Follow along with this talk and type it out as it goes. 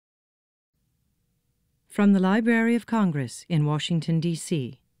From the Library of Congress in Washington,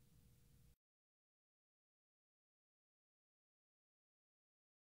 D.C.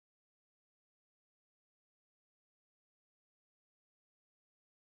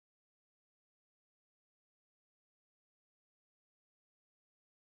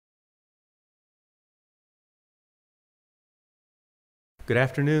 Good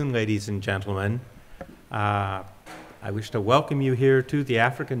afternoon, ladies and gentlemen. I wish to welcome you here to the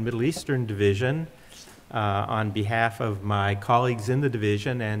African Middle Eastern Division on behalf of my colleagues in the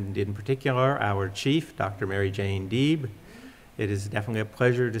division, and in particular our chief, Dr. Mary Jane Deeb. It is definitely a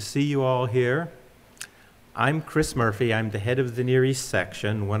pleasure to see you all here. I'm Chris Murphy. I'm the head of the Near East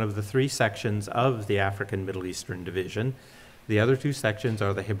section, one of the three sections of the African Middle Eastern Division. The other two sections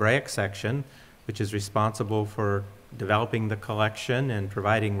are the Hebraic section, which is responsible for developing the collection and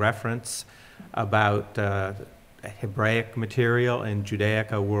providing reference about Hebraic material in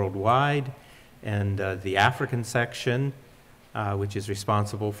Judaica worldwide, and the African section, which is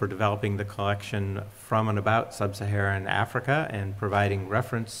responsible for developing the collection from and about sub-Saharan Africa and providing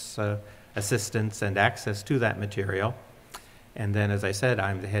reference assistance and access to that material. And then, as I said,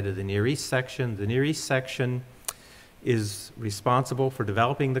 I'm the head of the Near East section. The Near East section is responsible for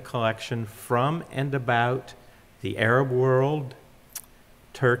developing the collection from and about the Arab world,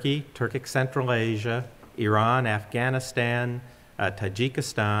 Turkey, Turkic Central Asia, Iran, Afghanistan,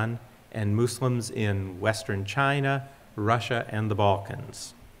 Tajikistan, and Muslims in Western China, Russia, and the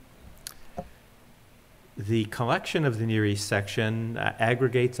Balkans. The collection of the Near East section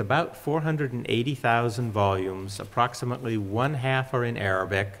aggregates about 480,000 volumes. Approximately one-half are in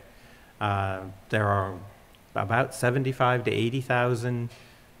Arabic. There are about 75 to 80,000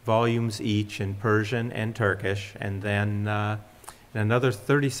 volumes each in Persian and Turkish, and then in another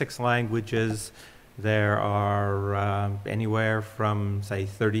 36 languages there are anywhere from, say,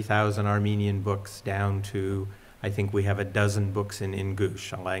 30,000 Armenian books down to, I think we have a dozen books in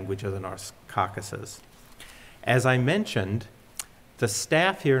Ingush, a language of the North Caucasus. As I mentioned, the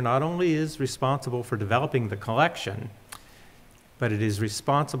staff here not only is responsible for developing the collection, but it is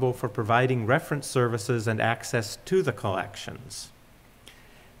responsible for providing reference services and access to the collections.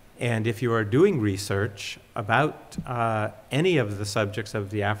 And if you are doing research about any of the subjects of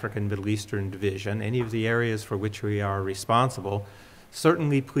the African Middle Eastern Division, any of the areas for which we are responsible,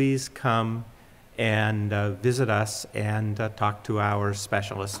 certainly please come and visit us and talk to our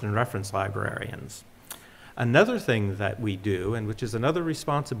specialists and reference librarians. Another thing that we do, and which is another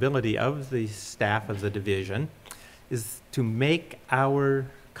responsibility of the staff of the division, is to make our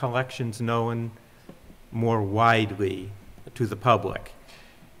collections known more widely to the public.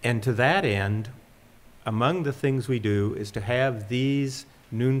 And to that end, among the things we do is to have these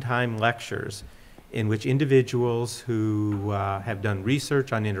noontime lectures in which individuals who have done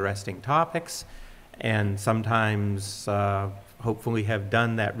research on interesting topics and sometimes hopefully have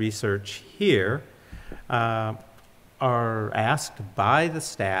done that research here are asked by the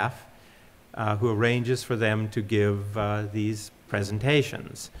staff who arranges for them to give these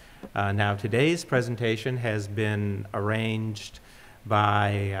presentations. Now, today's presentation has been arranged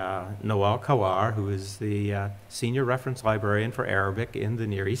by Noel Kawar, who is the Senior Reference Librarian for Arabic in the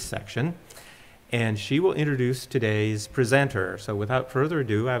Near East section, and she will introduce today's presenter. So without further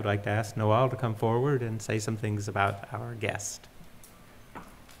ado, I would like to ask Noel to come forward and say some things about our guest.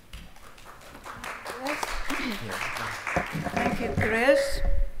 Thank you, Chris.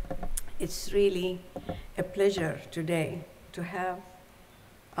 It's really a pleasure today to have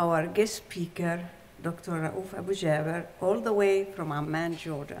our guest speaker, Dr. Raouf Abujaber, all the way from Amman,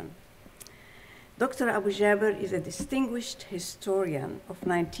 Jordan. Dr. Abujaber is a distinguished historian of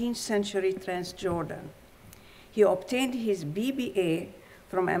 19th century Transjordan. He obtained his BBA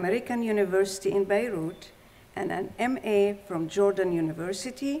from American University in Beirut and an MA from Jordan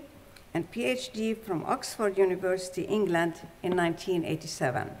University and PhD from Oxford University, England in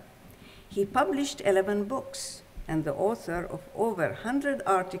 1987. He published 11 books and the author of over 100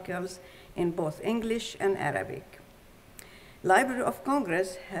 articles in both English and Arabic. Library of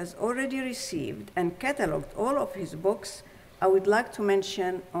Congress has already received and cataloged all of his books. I would like to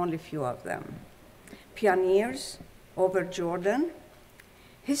mention only a few of them. Pioneers over Jordan,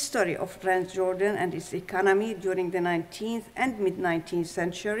 History of Transjordan and its economy during the 19th and mid-19th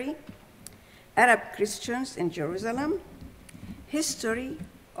century, Arab Christians in Jerusalem, History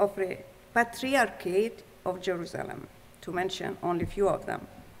of the Patriarchate of Jerusalem, to mention only a few of them.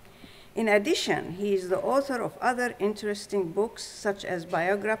 In addition, he is the author of other interesting books, such as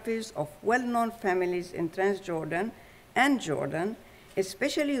biographies of well-known families in Transjordan and Jordan,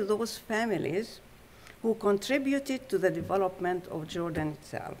 especially those families who contributed to the development of Jordan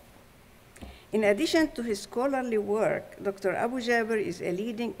itself. In addition to his scholarly work, Dr. Abujaber is a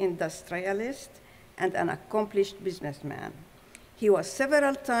leading industrialist and an accomplished businessman. He was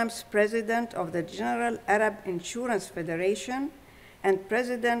several times president of the General Arab Insurance Federation and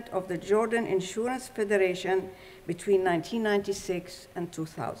president of the Jordan Insurance Federation between 1996 and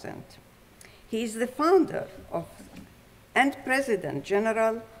 2000. He is the founder of and President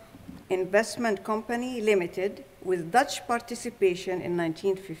General Investment Company Limited with Dutch participation in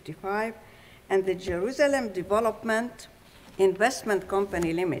 1955 and the Jerusalem Development Investment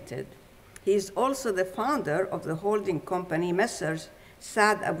Company Limited. He is also the founder of the holding company Messrs.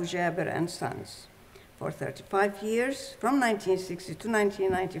 Saad Abujaber and Sons. For 35 years, from 1960 to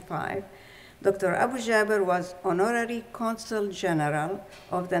 1995, Dr. Abujaber was Honorary Consul General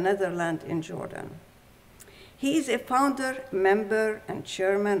of the Netherlands in Jordan. He is a founder, member, and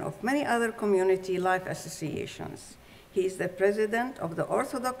chairman of many other community life associations. He is the president of the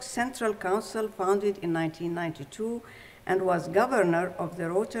Orthodox Central Council, founded in 1992, and was governor of the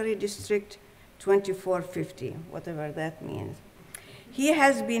Rotary District 2450, whatever that means. He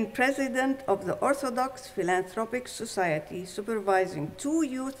has been president of the Orthodox Philanthropic Society, supervising 2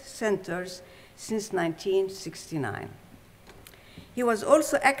 youth centers since 1969. He was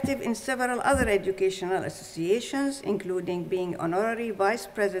also active in several other educational associations, including being honorary vice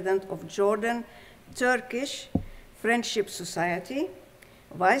president of Jordan Turkish Friendship Society,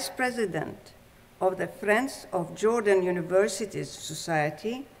 vice president of the Friends of Jordan Universities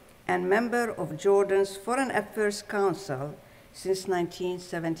Society, and member of Jordan's Foreign Affairs Council since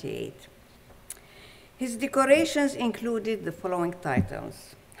 1978. His decorations included the following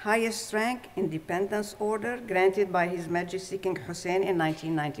titles: highest rank, Independence Order, granted by His Majesty King Hussein in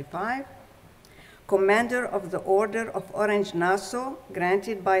 1995, Commander of the Order of Orange Nassau,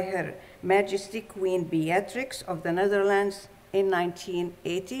 granted by Her Majesty Queen Beatrix of the Netherlands in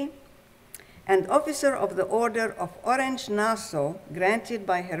 1980, and Officer of the Order of Orange Nassau, granted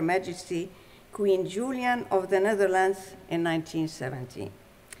by Her Majesty Queen Julian of the Netherlands in 1970.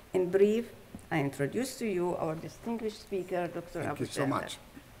 In brief, I introduce to you our distinguished speaker, Dr. Abujaber. Thank you so much.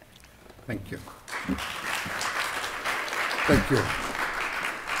 Thank you. Thank you.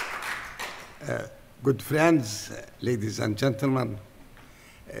 Good friends, ladies and gentlemen,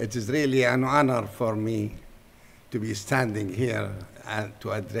 it is really an honor for me to be standing here and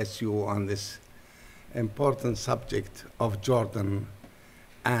to address you on this important subject of Jordan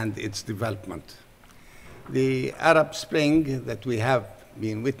and its development. The Arab Spring that we have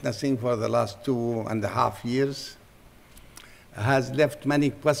been witnessing for the last 2.5 years has left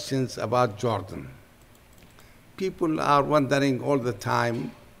many questions about Jordan. People are wondering all the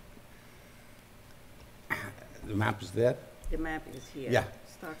time. The map is there? The map is here. Yeah.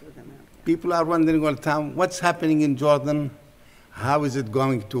 Start with the map. People are wondering all the time, what's happening in Jordan? How is it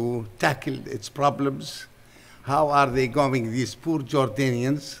going to tackle its problems? How are they going, these poor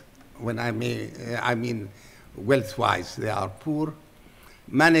Jordanians, when I mean wealth-wise, they are poor,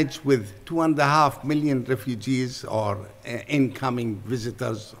 manage with 2.5 million refugees or incoming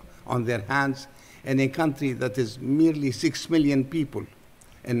visitors on their hands in a country that is merely 6 million people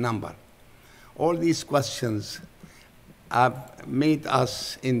in number. All these questions have made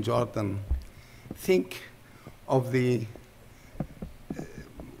us in Jordan think of the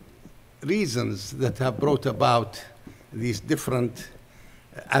reasons that have brought about these different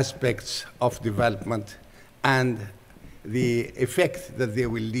aspects of development and the effect that they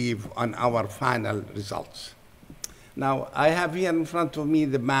will leave on our final results. Now, I have here in front of me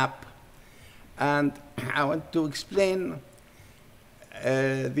the map, and I want to explain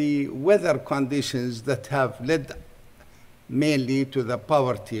the weather conditions that have led mainly to the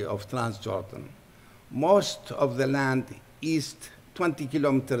poverty of Transjordan. Most of the land east, 20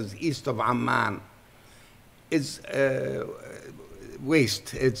 kilometers east of Amman, is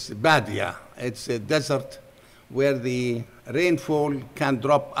waste, it's Badia, it's a desert where the rainfall can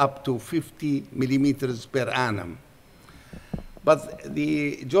drop up to 50 millimeters per annum. But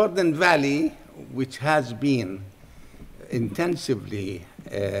the Jordan Valley, which has been intensively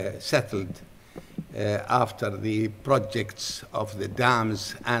settled after the projects of the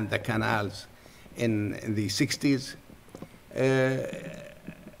dams and the canals in the 60s,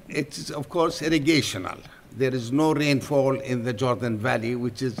 it's of course irrigational. There is no rainfall in the Jordan Valley,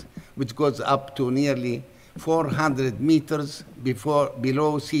 which goes up to nearly 400 meters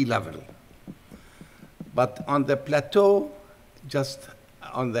below sea level. But on the plateau, just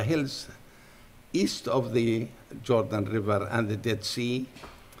on the hills east of the Jordan River and the Dead Sea,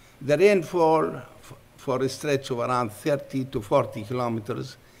 the rainfall for a stretch of around 30 to 40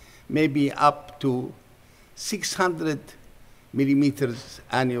 kilometers may be up to 600 millimeters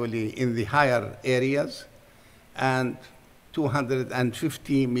annually in the higher areas, and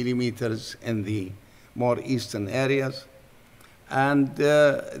 250 millimeters in the more eastern areas. And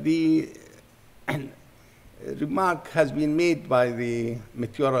the remark has been made by the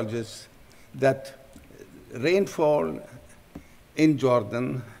meteorologists that rainfall in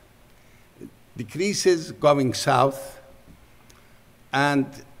Jordan decreases going south and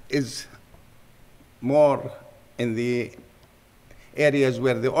is more in the areas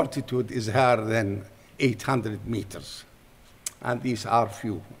where the altitude is higher than 800 meters. And these are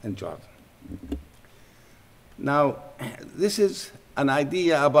few in Jordan. Now, this is an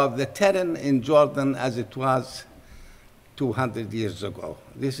idea about the terrain in Jordan as it was 200 years ago.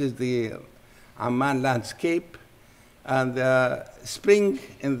 This is the Amman landscape, and the spring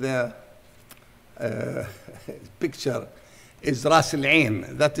in the picture is Ras Al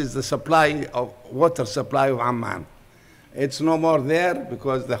Ain. That is the supply of water supply of Amman. It's no more there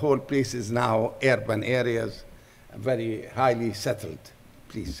because the whole place is now urban areas, very highly settled.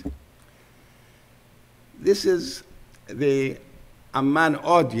 Please. This is the Amman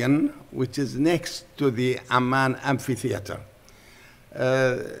Odeon, which is next to the Amman Amphitheater.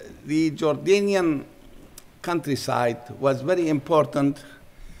 The Jordanian countryside was very important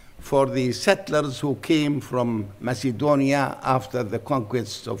for the settlers who came from Macedonia after the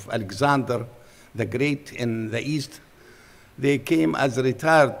conquest of Alexander the Great in the east. They came as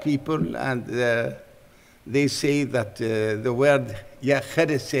retired people, and they say that the word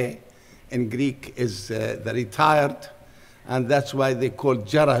Yacherese in Greek is the retired, and that's why they call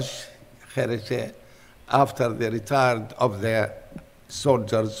Jarash, Cherese, after the retired of the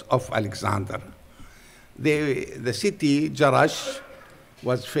soldiers of Alexander. The city, Jarash,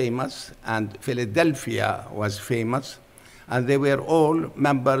 was famous, and Philadelphia was famous, and they were all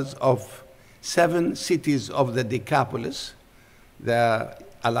members of 7 cities of the Decapolis, the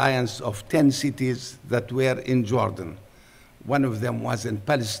alliance of 10 cities that were in Jordan. One of them was in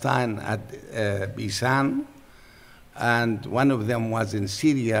Palestine at Bisan, and one of them was in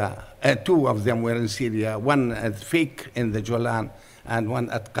Syria. 2 of them were in Syria, one at Fik in the Golan, and one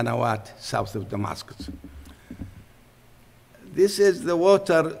at Qanawat, south of Damascus. This is the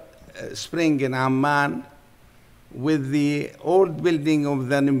water spring in Amman with the old building of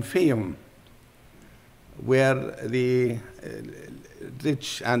the Nymphaeum, where the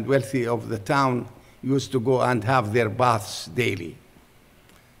rich and wealthy of the town used to go and have their baths daily.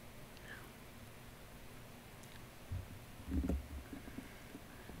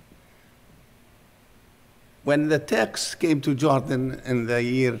 When the Turks came to Jordan in the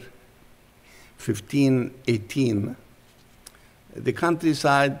year 1518, the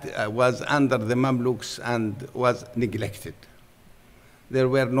countryside was under the Mamluks and was neglected. There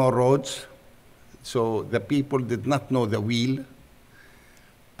were no roads, so the people did not know the wheel,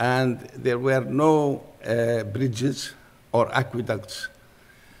 and there were no bridges or aqueducts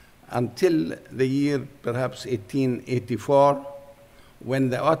until the year perhaps 1884, when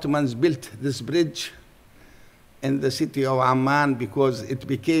the Ottomans built this bridge in the city of Amman because it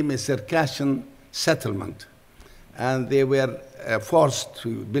became a Circassian settlement. And they were forced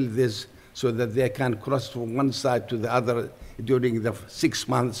to build this so that they can cross from one side to the other during the 6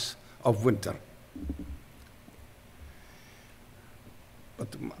 months of winter.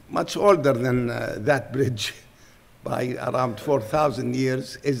 But much older than that bridge, by around 4,000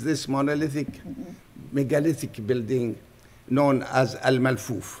 years, is this monolithic, megalithic building known as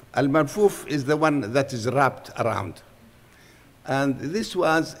Al-Malfouf. Al-Malfouf is the one that is wrapped around. And this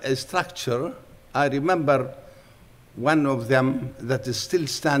was a structure, I remember one of them that is still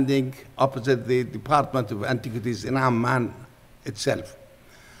standing opposite the Department of Antiquities in Amman itself.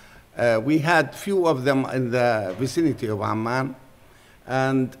 We had few of them in the vicinity of Amman,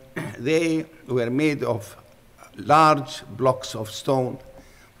 and they were made of large blocks of stone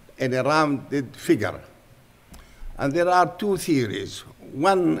in a rounded figure. And there are 2 theories.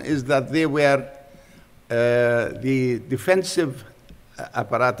 One is that they were the defensive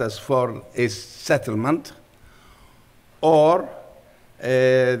apparatus for a settlement, or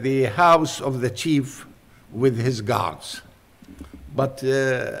the house of the chief with his guards. But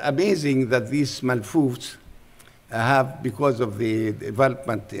amazing that these Malfoufs have, because of the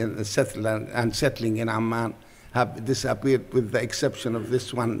development in settling in Amman, have disappeared with the exception of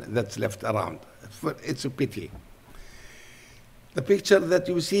this one that's left around. It's a pity. The picture that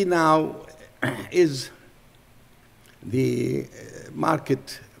you see now is the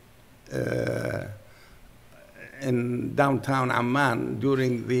market in downtown Amman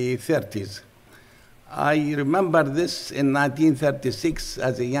during the 30s. I remember this in 1936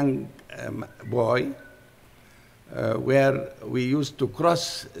 as a young boy. where we used to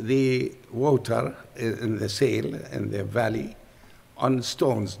cross the water in the sail in the valley on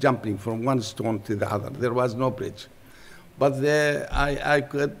stones, jumping from one stone to the other. There was no bridge. But I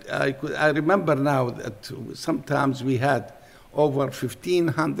remember now that sometimes we had over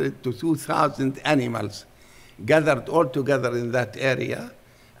 1,500 to 2,000 animals gathered all together in that area,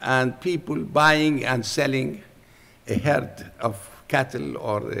 and people buying and selling a herd of cattle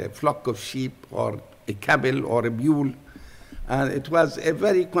or a flock of sheep or a camel or a mule. And it was a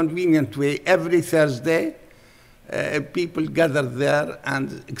very convenient way. Every Thursday, people gathered there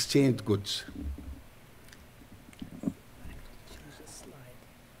and exchanged goods.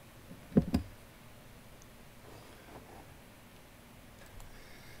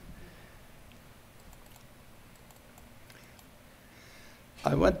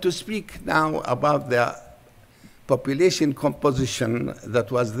 I want to speak now about the population composition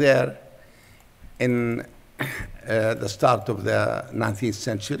that was there in the start of the 19th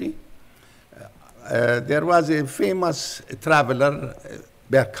century. There was a famous traveler,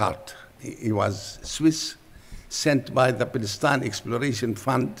 Beirut. He was Swiss, sent by the Palestine Exploration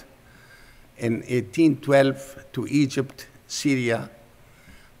Fund in 1812 to Egypt, Syria,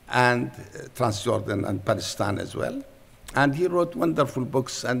 and Transjordan and Palestine as well. And he wrote wonderful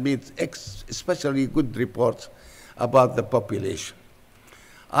books and made especially good reports about the population.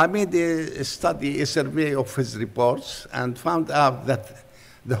 I made a study, a survey of his reports, and found out that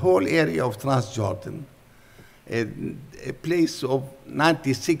the whole area of Transjordan, a place of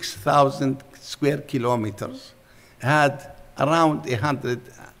 96,000 square kilometers, had around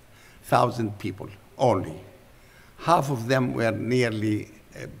 100,000 people only. Half of them were nearly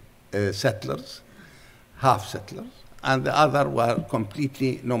settlers, half settlers, and the other were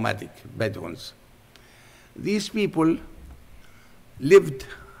completely nomadic Bedouins. These people lived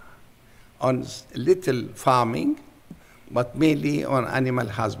on little farming, but mainly on animal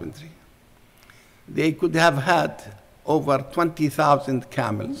husbandry. They could have had over 20,000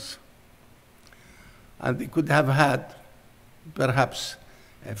 camels, and they could have had perhaps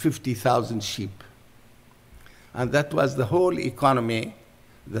 50,000 sheep. And that was the whole economy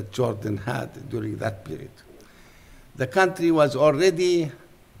that Jordan had during that period. The country was already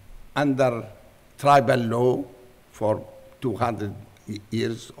under tribal law for 200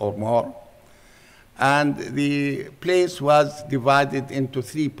 years or more, and the place was divided into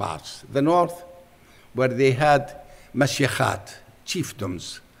three parts. The north, where they had mashayikhat,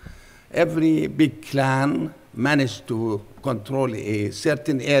 chiefdoms. Every big clan managed to control a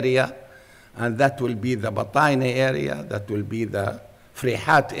certain area, and that will be the Batayna area, that will be the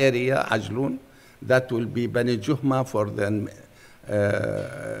Frihat area, Ajlun, that will be Bani Juhma for the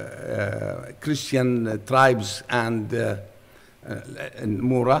Christian tribes and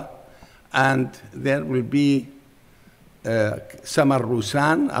Mura, and there will be some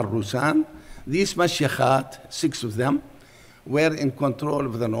Ar-Rusan. These mashayikhat, 6 of them, were in control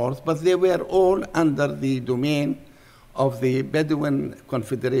of the north, but they were all under the domain of the Bedouin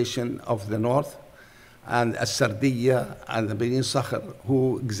Confederation of the North, and As-Sardiyya and the Bani Sakhr,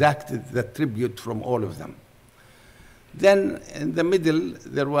 who exacted the tribute from all of them. Then in the middle,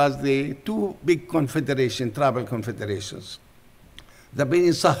 there was the two big tribal confederations. The Bani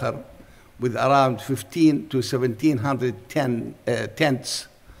Sakhr, with around 15 to 1,700 tents,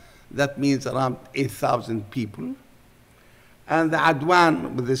 that means around 8,000 people. And the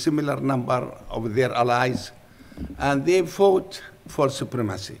Adwan, with a similar number of their allies, and they fought for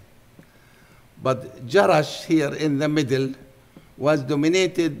supremacy. But Jarash, here in the middle, was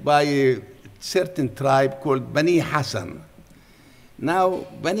dominated by a certain tribe called Bani Hassan. Now,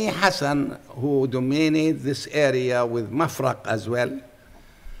 Bani Hassan, who dominate this area with Mafraq as well,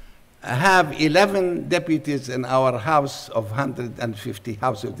 have 11 deputies in our House of 150,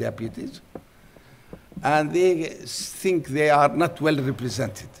 House of Deputies, and they think they are not well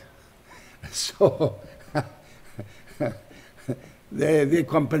represented. So they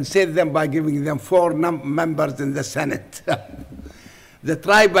compensate them by giving them 4 members in the Senate. The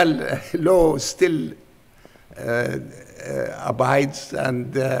tribal law still abides,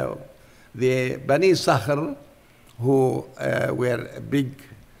 and the Bani Sakhr, who were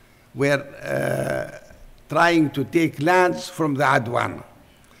trying to take lands from the Adwan.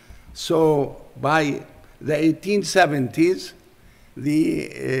 So by the 1870s,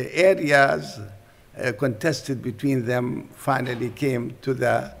 the areas contested between them finally came to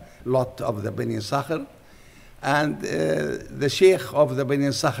the lot of the Bani Sakhr. And the Sheikh of the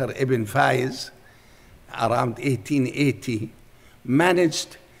Bani Sakhr, Ibn Faiz, around 1880,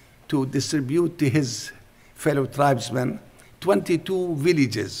 managed to distribute to his fellow tribesmen 22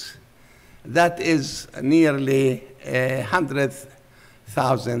 villages That is nearly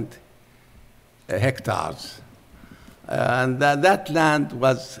 100,000 hectares. And that land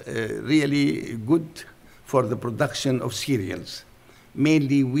was really good for the production of cereals,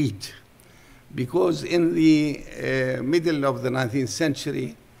 mainly wheat, because in the middle of the 19th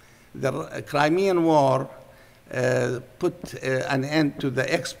century, the Crimean War put an end to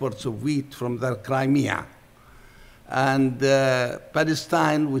the exports of wheat from the Crimea. And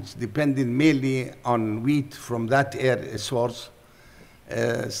Palestine, which depended mainly on wheat from that source,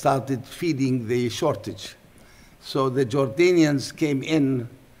 started feeding the shortage. So the Jordanians came in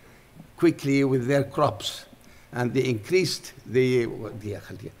quickly with their crops, and they increased their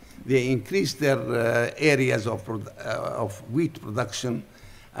areas of wheat production,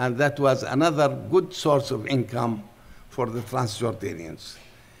 and that was another good source of income for the Transjordanians.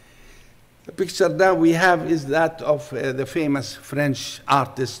 The picture that we have is that of the famous French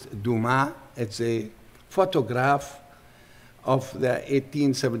artist Dumas. It's a photograph of the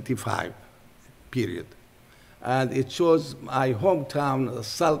 1875 period. And it shows my hometown,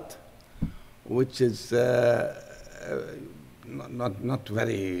 Salt, which is not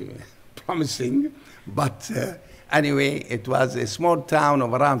very promising, but anyway, it was a small town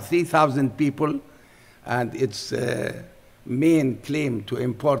of around 3,000 people, and its main claim to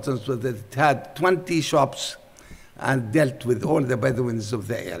importance was that it had 20 shops and dealt with all the Bedouins of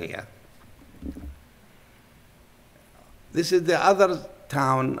the area. This is the other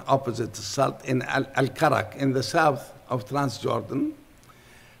town opposite Salt in Al-Karak in the south of Transjordan.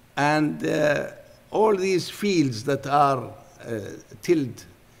 And all these fields that are tilled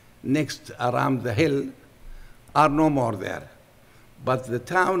next around the hill are no more there. But the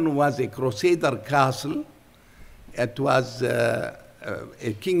town was a Crusader castle. It was a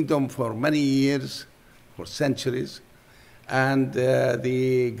kingdom for many years, for centuries. And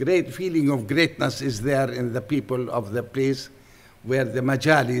the great feeling of greatness is there in the people of the place, where the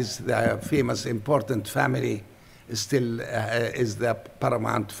Majalis, the famous important family, still is the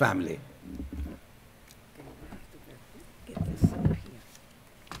paramount family.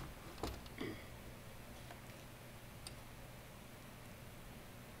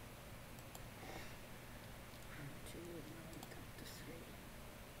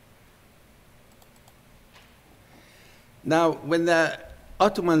 Now, when the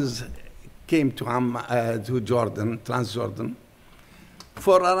Ottomans came to Jordan, Transjordan,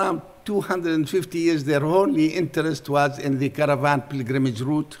 for around 250 years, their only interest was in the caravan pilgrimage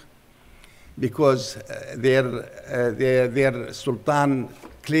route, because their Sultan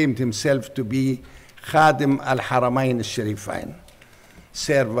claimed himself to be Khadim al-Haramain al-Sharifain,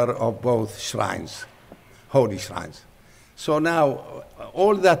 server of both shrines, holy shrines. So now,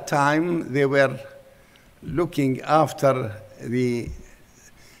 all that time, they were looking after the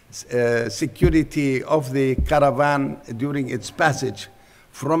security of the caravan during its passage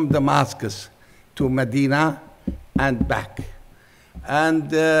from Damascus to Medina and back.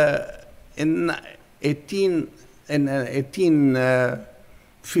 And in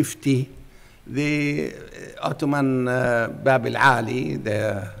 1850, the Ottoman Bab al-Ali,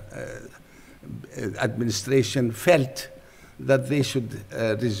 the administration, felt that they should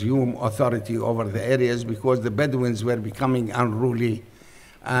resume authority over the areas, because the Bedouins were becoming unruly,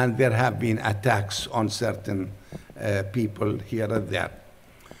 and there have been attacks on certain people here and there.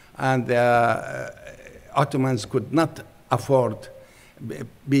 And the Ottomans could not afford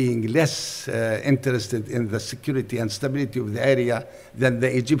being less interested in the security and stability of the area than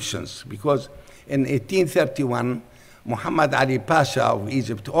the Egyptians, because in 1831, Muhammad Ali Pasha of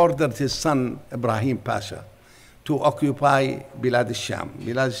Egypt ordered his son Ibrahim Pasha to occupy Bilad al-Sham.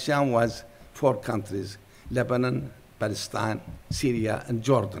 Bilad al-Sham was 4 countries: Lebanon, Palestine, Syria, and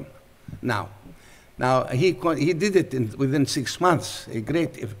Jordan. Now he did it within 6 months, a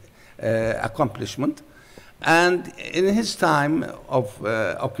great accomplishment. And in his time of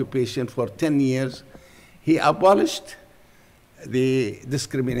occupation for 10 years, he abolished the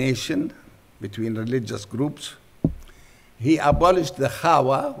discrimination between religious groups. He abolished the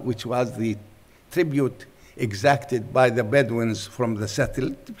khawa, which was the tribute exacted by the Bedouins from the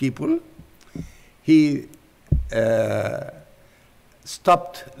settled people. He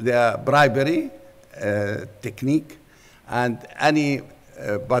stopped the bribery technique, and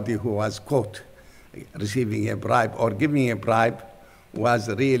anybody who was caught receiving a bribe or giving a bribe was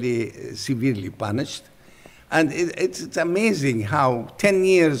really severely punished. And it's amazing how 10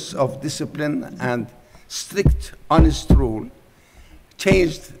 years of discipline and strict, honest rule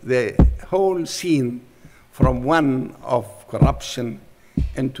changed the whole scene from one of corruption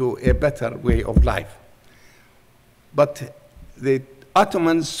into a better way of life. But the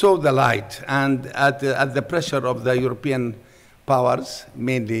Ottomans saw the light, and at the pressure of the European powers,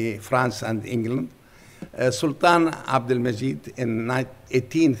 mainly France and England, Sultan Abdul Majid in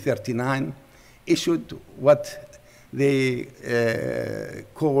 1839 issued what they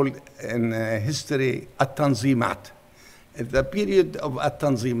call in history at-Tanzimat. At the period of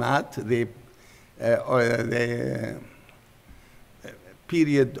at-Tanzimat, the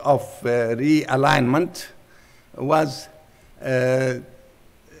period of realignment, was a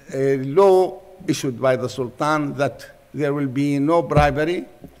law issued by the Sultan that there will be no bribery,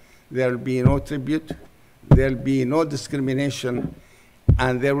 there will be no tribute, there will be no discrimination,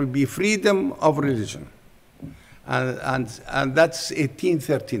 and there will be freedom of religion. And that's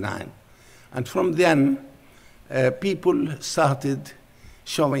 1839. And from then, people started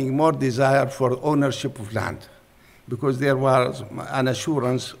showing more desire for ownership of land because there was an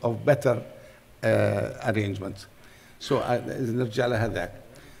assurance of better arrangements. So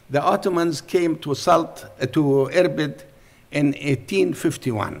the Ottomans came to Irbid in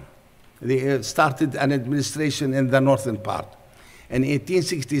 1851. They started an administration in the northern part. In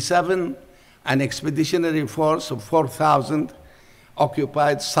 1867, an expeditionary force of 4,000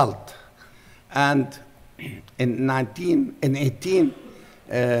 occupied Salt. And in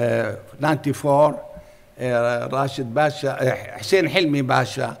 1894, Rashid Basha, Hussein Hilmi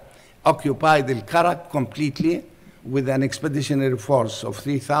Basha occupied El Karak completely with an expeditionary force of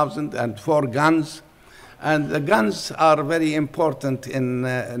 3,000 and 4 guns. And the guns are very important in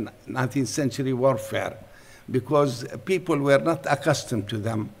 19th century warfare because people were not accustomed to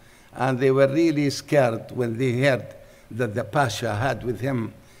them, and they were really scared when they heard that the Pasha had with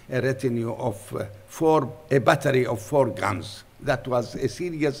him a retinue of a battery of 4 guns. That was a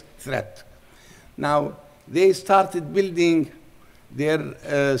serious threat. Now, they started building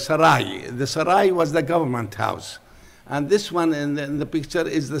their sarai. The sarai was the government house. And this one in the picture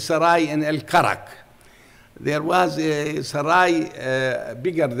is the sarai in El Karak. There was a sarai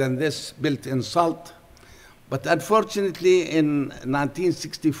bigger than this built in Salt. But unfortunately, in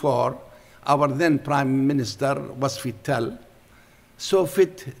 1964, our then Prime Minister was Fittel, so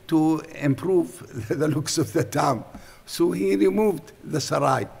fit to improve the looks of the town. So he removed the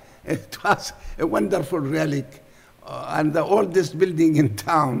sarai. It was a wonderful relic and the oldest building in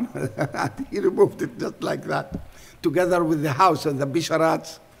town. He removed it just like that, together with the house of the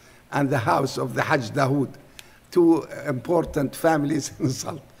Bisharats and the house of the Hajj Dawood, 2 important families in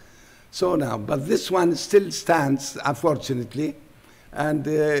Salt. So now, but this one still stands, unfortunately, and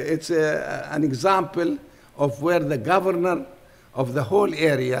it's an example of where the governor of the whole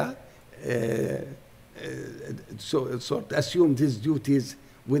area sort of assumed his duties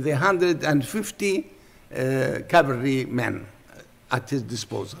with 150 cavalry men at his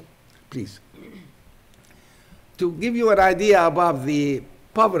disposal. Please. To give you an idea about the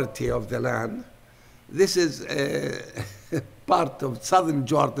poverty of the land, this is part of southern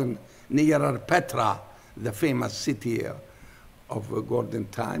Jordan near Petra, the famous city of golden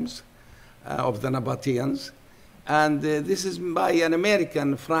times, of the Nabateans. And this is by an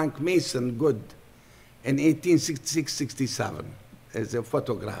American, Frank Mason Good, in 1866-67, as a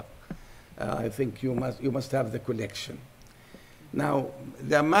photograph. I think you must have the collection. Now,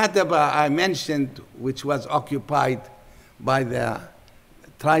 the Madaba I mentioned, which was occupied by the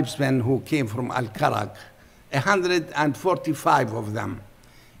tribesmen who came from Al-Karak, 145 of them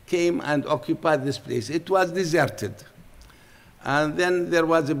came and occupied this place. It was deserted. And then there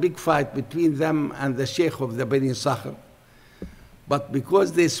was a big fight between them and the Sheikh of the Bani Sakhr. But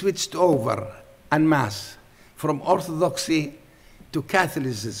because they switched over en masse from Orthodoxy to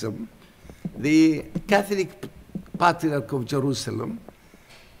Catholicism, the Catholic Patriarch of Jerusalem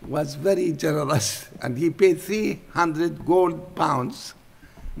was very generous, and he paid 300 gold pounds,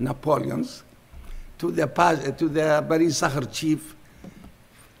 Napoleons, to the Bani Sakhr chief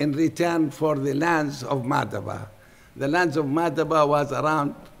in return for the lands of Madaba. The lands of Madaba was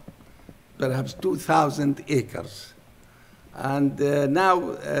around perhaps 2,000 acres. And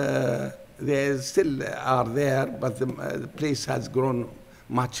now they still are there, but the place has grown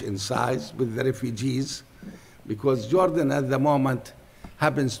much in size with the refugees, because Jordan at the moment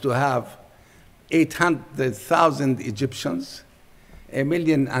happens to have 800,000 Egyptians, 1.5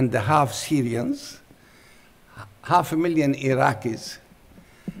 million Syrians, 500,000 Iraqis,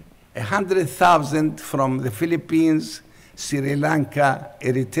 100,000 from the Philippines, Sri Lanka,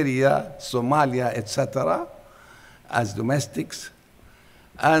 Eritrea, Somalia, etc., as domestics.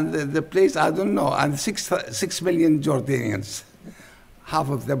 And the place, I don't know, and 6 million Jordanians, half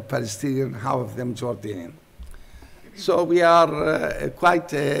of them Palestinian, half of them Jordanian. So we are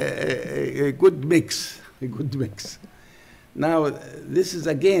quite a good mix, Now, this is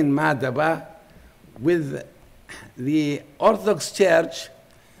again Madaba with the Orthodox Church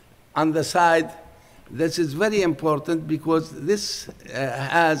on the side. This is very important because this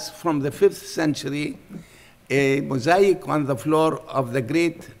has, from the 5th century, a mosaic on the floor of the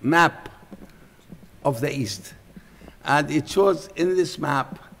great map of the East. And it shows in this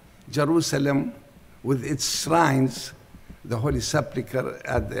map Jerusalem with its shrines, the Holy Sepulchre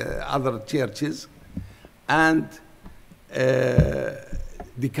and the other churches, and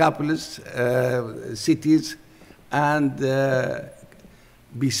Decapolis cities, and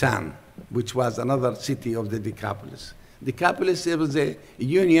Bisan, which was another city of the Decapolis. Decapolis, it was a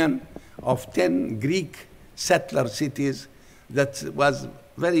union of 10 Greek settler cities that was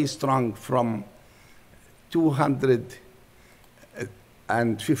very strong from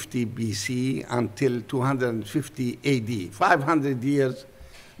 250 BC until 250 AD, 500 years,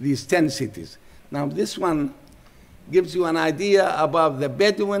 these 10 cities. Now this one gives you an idea about the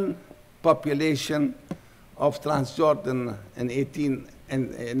Bedouin population of Transjordan in the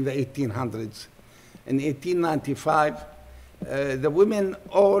 1800s. In 1895, the women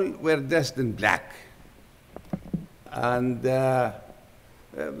all were dressed in black. And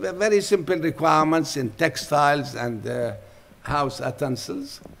very simple requirements in textiles and house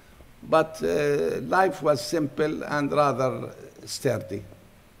utensils, but life was simple and rather sturdy.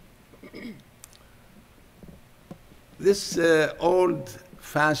 This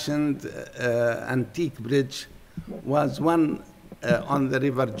old-fashioned antique bridge was one on the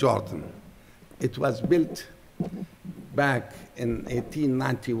River Jordan. It was built back in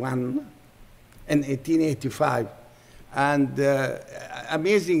 1891, in 1885, and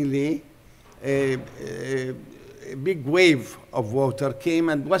amazingly, a big wave of water came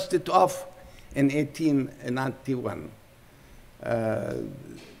and washed it off in 1891.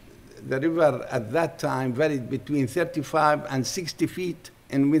 The river at that time varied between 35 and 60 feet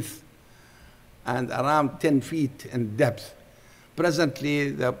in width and around 10 feet in depth. Presently,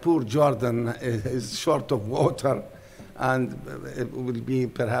 the poor Jordan is short of water, and it will be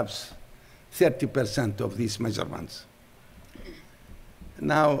perhaps 30% of these measurements.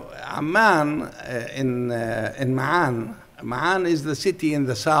 Now, Amman in Ma'an, Ma'an is the city in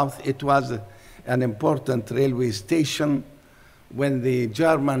the south. It was an important railway station when the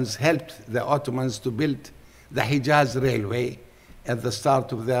Germans helped the Ottomans to build the Hijaz Railway at the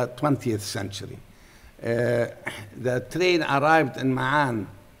start of the 20th century. The train arrived in Ma'an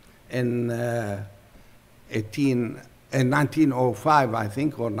in 1905, I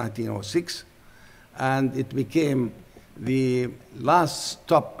think, or 1906, and it became the last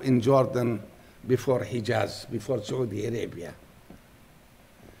stop in Jordan before Hijaz, before Saudi Arabia.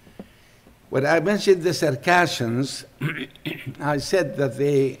 When I mentioned the Circassians, I said that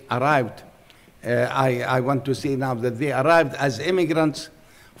they arrived, I want to say now that they arrived as immigrants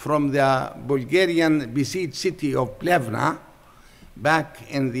from the Bulgarian besieged city of Plevna back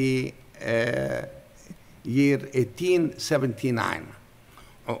in the year 1879.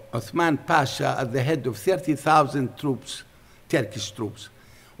 Othman Pasha, at the head of 30,000 troops, Turkish troops,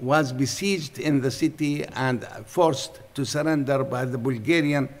 was besieged in the city and forced to surrender by the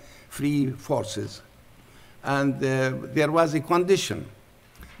Bulgarian free forces. And there was a condition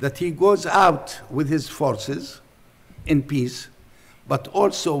that he goes out with his forces in peace, but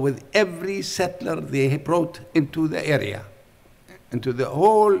also with every settler they brought into the area, into the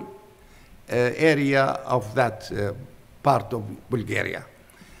whole area of that part of Bulgaria.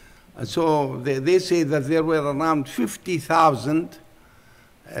 And so they say that there were around 50,000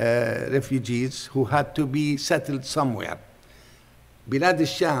 refugees who had to be settled somewhere. Bilad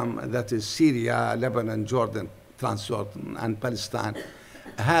al-Sham, that is Syria, Lebanon, Jordan, Transjordan, and Palestine,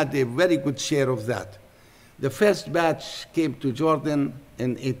 had a very good share of that. The first batch came to Jordan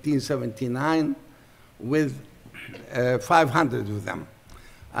in 1879 with 500 of them.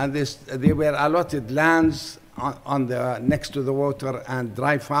 And they were allotted lands on the, next to the water and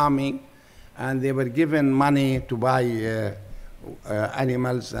dry farming, and they were given money to buy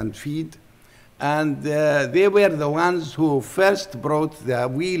animals and feed. And they were the ones who first brought the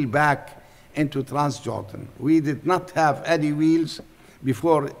wheel back into Transjordan. We did not have any wheels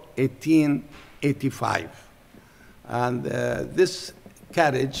before 1885. And this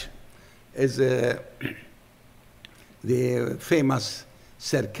carriage is the famous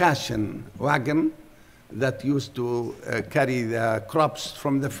Circassian wagon that used to carry the crops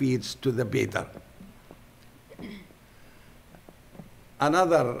from the fields to the Beder.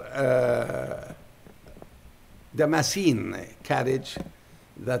 Another Damascene carriage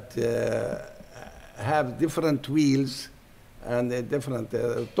that have different wheels and different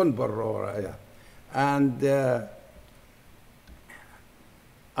tunbur, and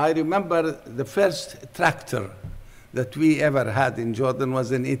I remember the first tractor that we ever had in Jordan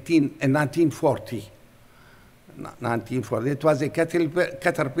was in 1940. 1940. It was a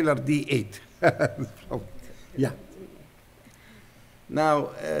Caterpillar D8. Yeah. Now,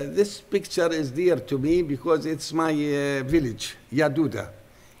 this picture is dear to me because it's my village, Yaduda.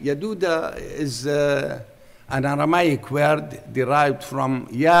 Yaduda is an Aramaic word derived from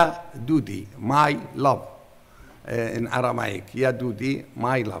Yadudi, my love, in Aramaic, Yadudi,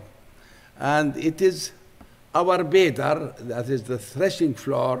 my love. And it is our Bedar, that is the threshing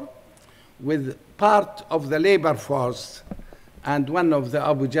floor, with part of the labor force and one of the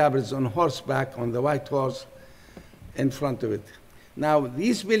Abujabers on horseback, on the white horse, in front of it. Now,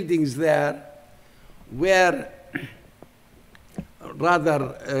 these buildings there were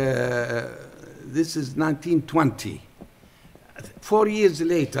rather, this is 1920. 4 years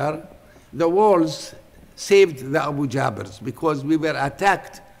later, the walls saved the Abujabers because we were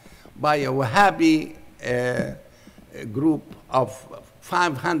attacked by a Wahhabi group of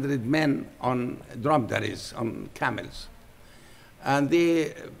 500 men on dromedaries, on camels. And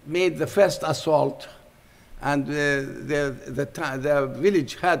they made the first assault, and the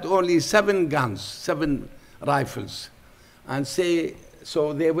village had only 7 guns, 7 rifles. And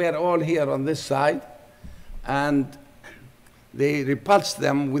so they were all here on this side, and they repulsed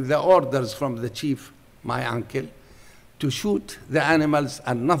them with the orders from the chief, my uncle, to shoot the animals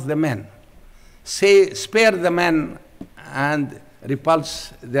and not the men. Spare the men and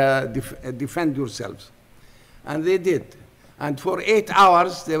repulse defend yourselves. And they did. And for 8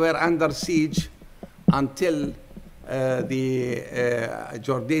 hours, they were under siege until the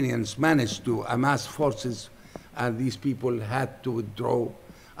Jordanians managed to amass forces, and these people had to withdraw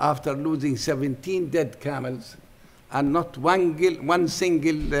after losing 17 dead camels and not one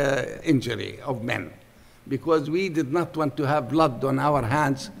single injury of men, because we did not want to have blood on our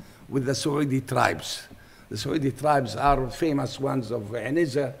hands with the Saudi tribes. The Saudi tribes are famous ones of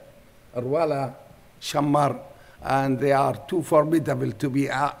Aniza, Arwala, Shammar, and they are too formidable to be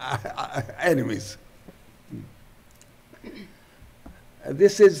enemies.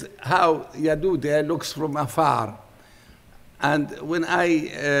 This is how Yaduda looks from afar. And when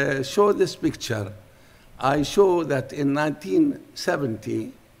I show this picture, I show that in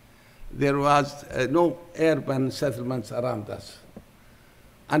 1970, there was no urban settlements around us.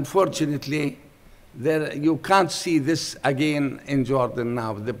 Unfortunately, you can't see this again in Jordan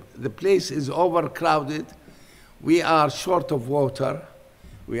now. The place is overcrowded. We are short of water.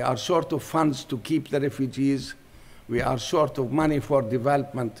 We are short of funds to keep the refugees. We are short of money for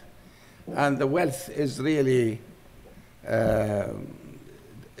development. And the wealth is really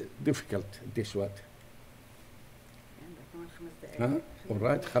difficult. This what? Huh? All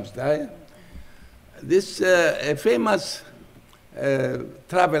right, 5 دقايق. This famous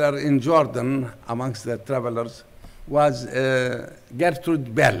traveler in Jordan, amongst the travelers, was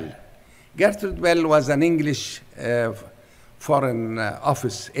Gertrude Bell. Gertrude Bell was an English foreign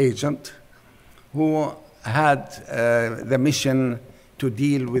office agent who had the mission to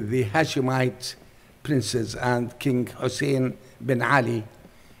deal with the Hashemite princes and King Hussein bin Ali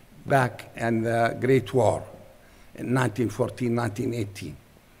back in the Great War in 1914, 1918.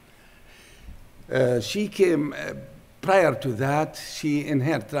 She came, prior to that, she in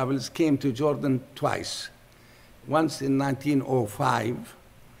her travels came to Jordan twice. Once in 1905,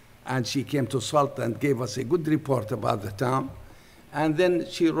 and she came to Salt and gave us a good report about the town. And then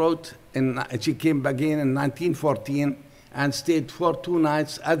she she came again in 1914 and stayed for 2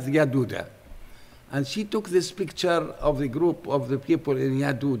 nights at Yaduda. And she took this picture of the group of the people in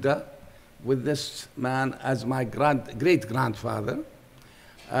Yaduda with this man as my great-grandfather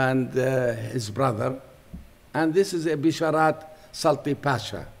and his brother. And this is a Bisharat Salti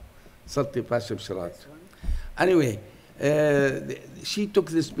Pasha. Salti Pasha Bisharat. Anyway, she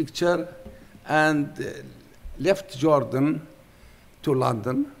took this picture and left Jordan to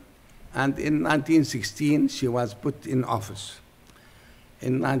London. And in 1916, she was put in office.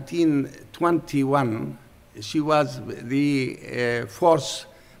 In 1921, she was the force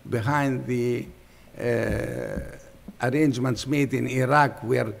behind the arrangements made in Iraq,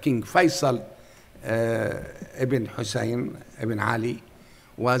 where King Faisal ibn Hussein ibn Ali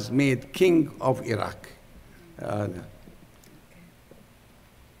was made king of Iraq.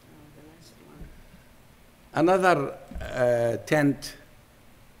 Another tent.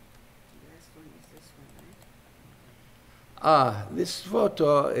 This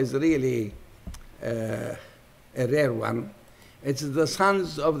photo is really a rare one. It's the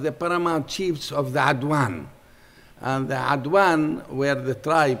sons of the paramount chiefs of the Adwan. And the Adwan were the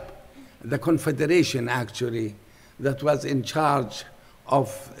tribe, the confederation actually, that was in charge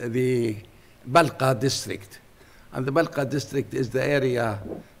of the Balqa district. And the Balqa district is the area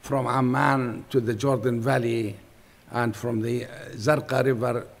from Amman to the Jordan Valley and from the Zarqa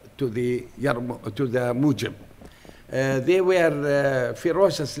River to the Mujib. They were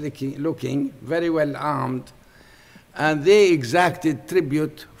ferocious looking, very well armed, and they exacted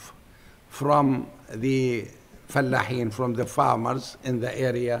tribute from the fallahin, from the farmers in the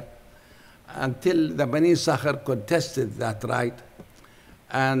area, until the Bani Sakhar contested that right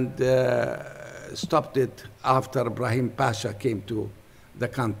and stopped it after Ibrahim Pasha came to the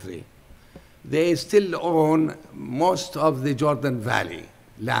country. They still own most of the Jordan Valley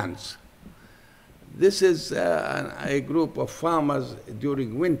lands. This is a group of farmers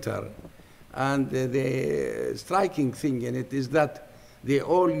during winter, and the striking thing in it is that they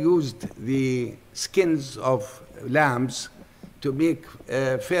all used the skins of lambs to make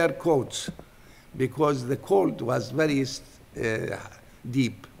fur coats, because the cold was very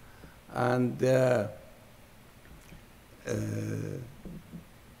deep. And the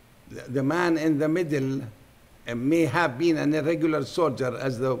man in the middle may have been an irregular soldier,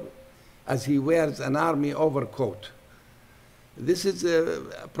 as he wears an army overcoat. This is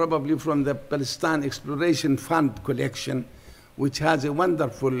probably from the Palestine Exploration Fund collection, which has a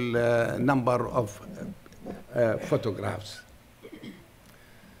wonderful number of photographs.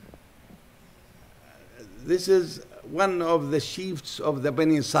 This is one of the chiefs of the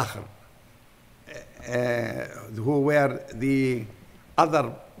Bani Sakhar, who were the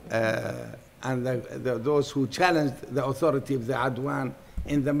other, and those who challenged the authority of the Adwan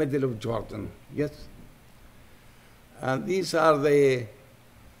in the middle of Jordan. Yes? And these are the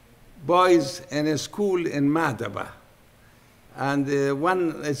boys in a school in Madaba. And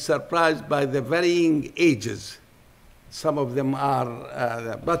one is surprised by the varying ages. Some of them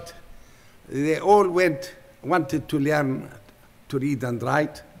are, but they all wanted to learn to read and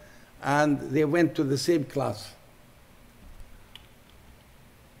write, and they went to the same class.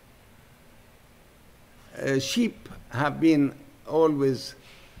 Sheep have been always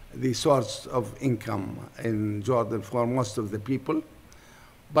the source of income in Jordan for most of the people.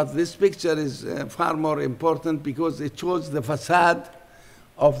 But this picture is far more important because it shows the facade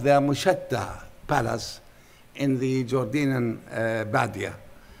of the Mushatta palace in the Jordanian Badia.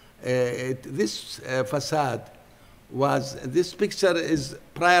 This facade this picture is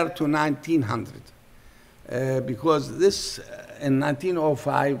prior to 1900, because this in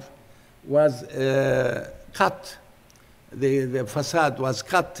 1905 was cut. The facade was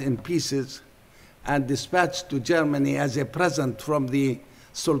cut in pieces and dispatched to Germany as a present from the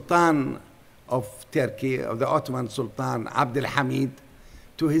Sultan of Turkey, of the Ottoman Sultan, Abdul Hamid,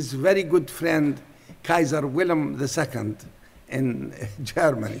 to his very good friend, Kaiser Wilhelm II in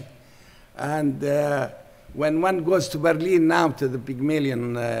Germany. And when one goes to Berlin now to the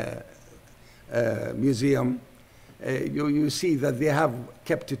Pygmalion Museum, you see that they have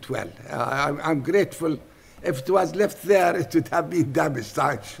kept it well. I'm grateful. If it was left there, it would have been damaged,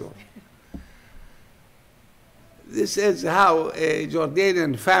 I'm sure. This is how a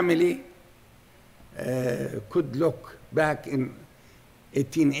Jordanian family could look back in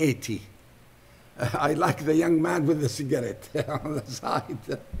 1880. I like the young man with the cigarette on the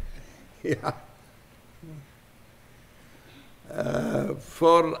side. Yeah.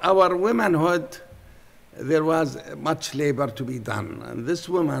 For our womanhood, there was much labor to be done. And this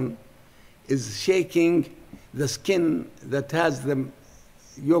woman is shaking the skin that has the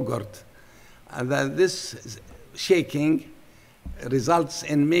yogurt. And that this shaking results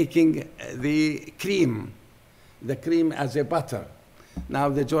in making the cream as a butter. Now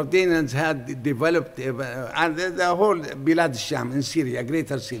the Jordanians had developed, and the whole Bilad Sham in Syria,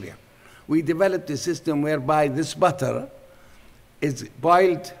 Greater Syria, we developed a system whereby this butter is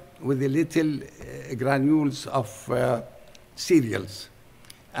boiled with a little granules of cereals,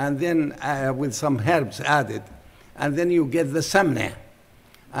 and then with some herbs added, and then you get the samna.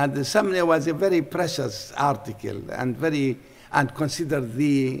 And the samna was a very precious article and considered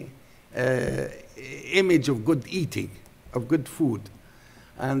the image of good eating, of good food.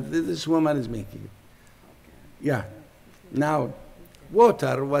 And this woman is making it. Yeah. Now,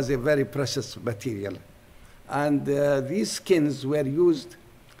 water was a very precious material. And these skins were used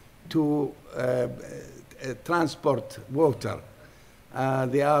to transport water.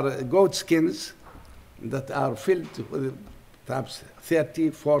 They are goat skins that are filled with perhaps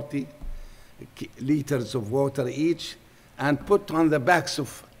 30, 40 liters of water each, and put on the backs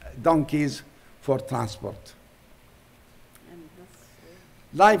of donkeys for transport.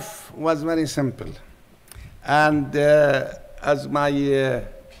 Life was very simple. And as my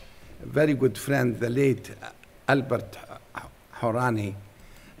very good friend, the late Albert Horani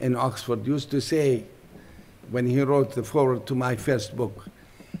in Oxford used to say, when he wrote the foreword to my first book,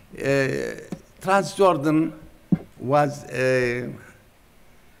 Transjordan was a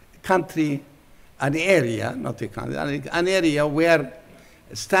country, an area, not a country, an area where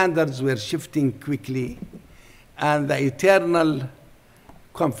standards were shifting quickly, and the eternal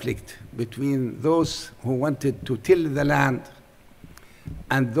conflict between those who wanted to till the land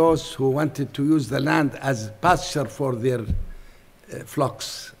and those who wanted to use the land as pasture for their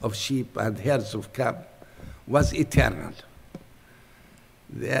flocks of sheep and herds of cattle was eternal.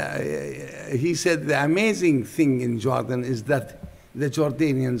 He said the amazing thing in Jordan is that the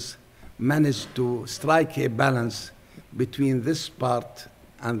Jordanians managed to strike a balance between this part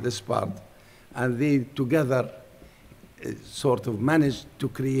and this part, and they together sort of managed to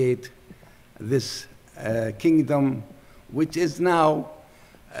create this kingdom, which is now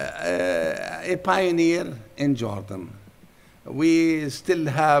a pioneer in Jordan. We still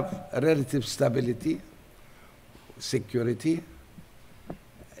have relative stability, security,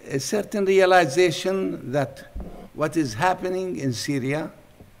 a certain realization that what is happening in Syria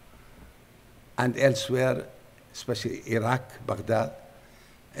and elsewhere, especially Iraq, Baghdad,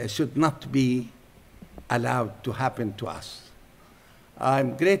 should not be allowed to happen to us.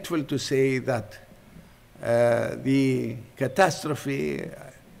 I'm grateful to say that the catastrophe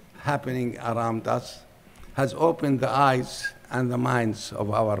happening around us has opened the eyes and the minds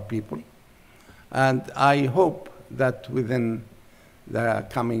of our people. And I hope that within the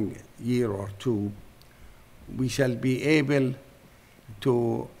coming year or two, we shall be able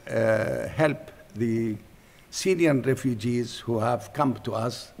to help the Syrian refugees who have come to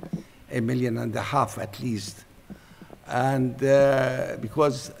us, 1.5 million at least. And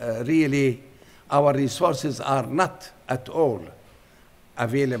because really our resources are not at all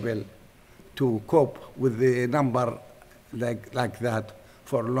available to cope with the number like that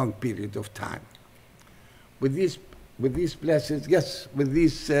for a long period of time. With these places, yes, with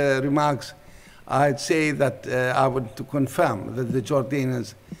these remarks, I'd say that I want to confirm that the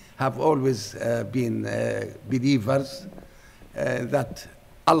Jordanians have always been believers that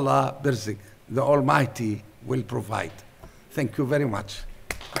Allah Birzik, the Almighty, will provide. Thank you very much.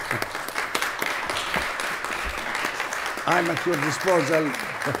 I'm at your disposal.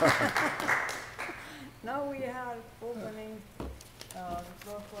 Now we are opening the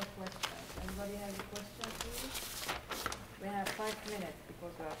floor for questions. Anybody have a question, please? We have 5 minutes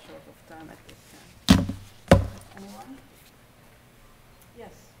because we are short of time at this time. Anyone?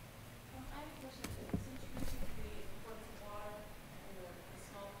 Yes. I have a question. Since you mentioned the importance of water and the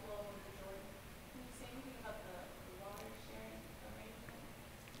small flow of the Jordan, can you say anything about the water sharing arrangement?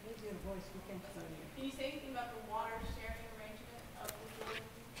 Raise your voice, we can't hear you. Can you say anything about the water sharing arrangement of the Jordan?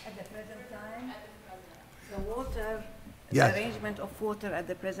 At the present time? At the present time. The water, Yes. the arrangement of water at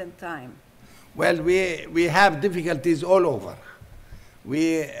the present time. Well, we have difficulties all over.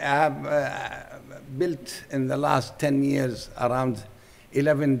 We have built in the last 10 years around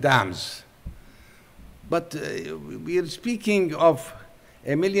 11 dams. But we are speaking of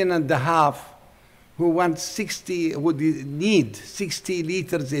 1.5 million who want 60, who need 60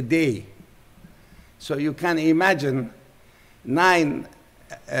 liters a day. So you can imagine 9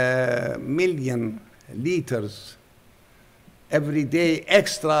 million liters every day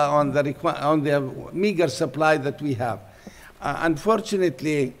extra on the meager supply that we have.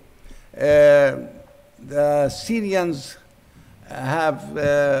 Unfortunately, the Syrians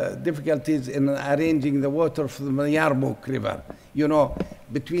have difficulties in arranging the water from the Yarmouk River. You know,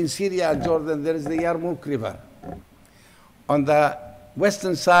 between Syria and Jordan, there is the Yarmouk River. On the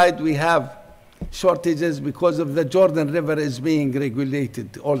western side, we have shortages because of the Jordan River is being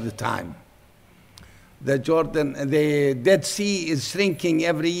regulated all the time. The Dead Sea is shrinking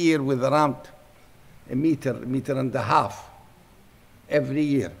every year with around a meter and a half every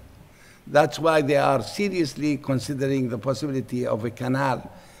year. That's why they are seriously considering the possibility of a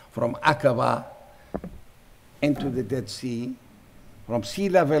canal from Aqaba into the Dead Sea, from sea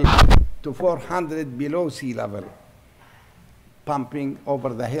level to 400 below sea level, pumping over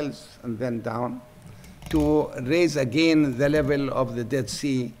the hills and then down to raise again the level of the Dead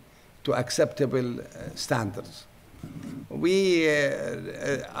Sea to acceptable standards.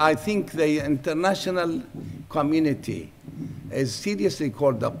 I think the international community is seriously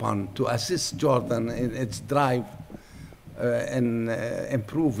called upon to assist Jordan in its drive in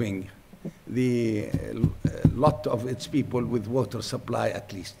improving the lot of its people with water supply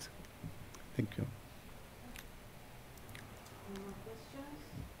at least. Thank you. Any more questions?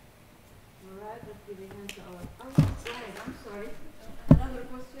 All right, let's give a hand to our... Oh, go ahead, I'm sorry. Another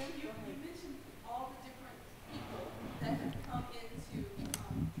question? You mentioned all the different people that have come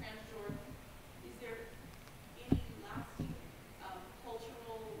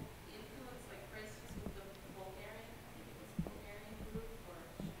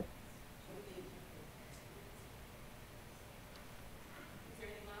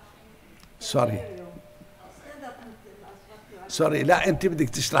سوري سوري لا انت بدك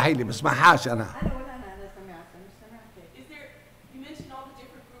تشرحي لي بس ما حاش انا. Is there, you mentioned all the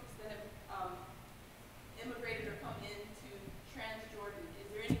different groups that have immigrated or come into Transjordan. Is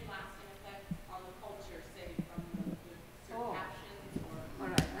there any lasting effect on the culture, say, from the certain actions or? All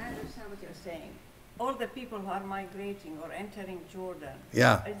right, I understand what you're saying. All the people who are migrating or entering Jordan,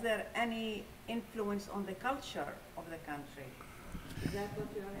 Yeah. is there any influence on the culture of the country? Is that what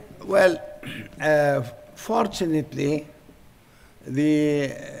you're asking? Well, fortunately, the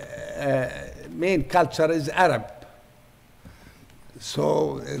main culture is Arab. So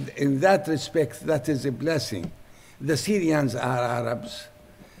in that respect, that is a blessing. The Syrians are Arabs.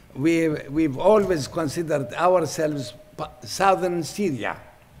 We've always considered ourselves southern Syria.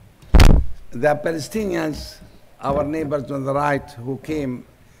 The Palestinians, our neighbors on the right who came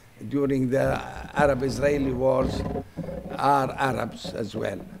during the Arab-Israeli wars, are Arabs as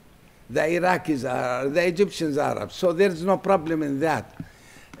well. The Iraqis are, the Egyptians are Arabs, so there's no problem in that.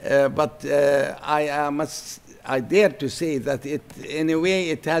 But I dare to say that in a way,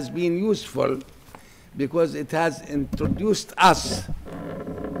 it has been useful because it has introduced us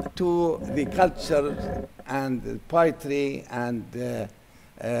to the culture and the poetry and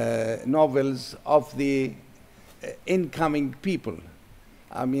novels of the incoming people.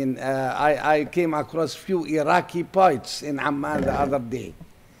 I mean, I came across few Iraqi poets in Amman the other day.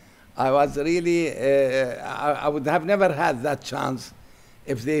 I was really, I would have never had that chance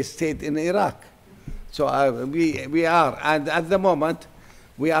if they stayed in Iraq. So we are, and at the moment,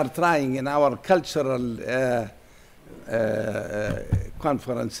 we are trying in our cultural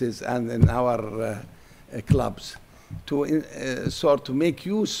conferences and in our clubs to sort of make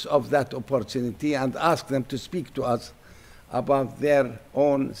use of that opportunity and ask them to speak to us about their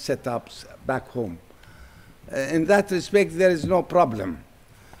own setups back home. In that respect, there is no problem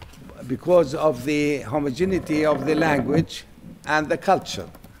because of the homogeneity of the language and the culture.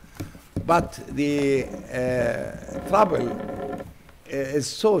 But the trouble is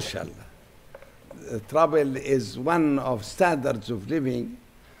social. The trouble is one of standards of living,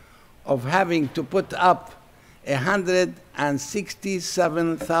 of having to put up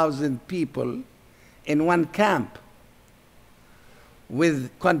 167,000 people in one camp with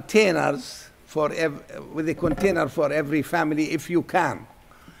containers with a container for every family if you can.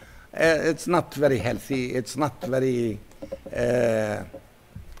 It's not very healthy. It's not very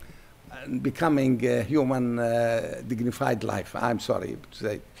becoming a human dignified life. I'm sorry to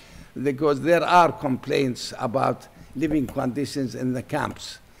say, because there are complaints about living conditions in the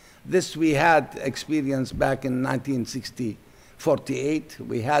camps. This we had experience back in 1948,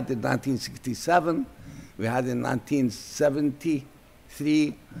 we had in 1967, we had in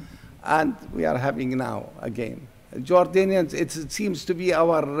 1973, and we are having now again. Jordanians, it seems to be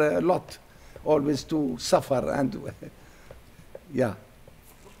our lot always to suffer and yeah.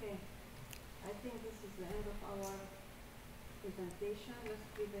 Okay, I think this is the end of our presentation. Let's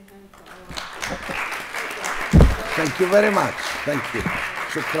give a hand to our... Thank you very much. Thank you.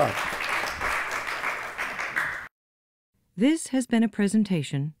 Shukran. This has been a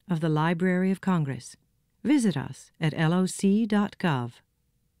presentation of the Library of Congress. Visit us at loc.gov.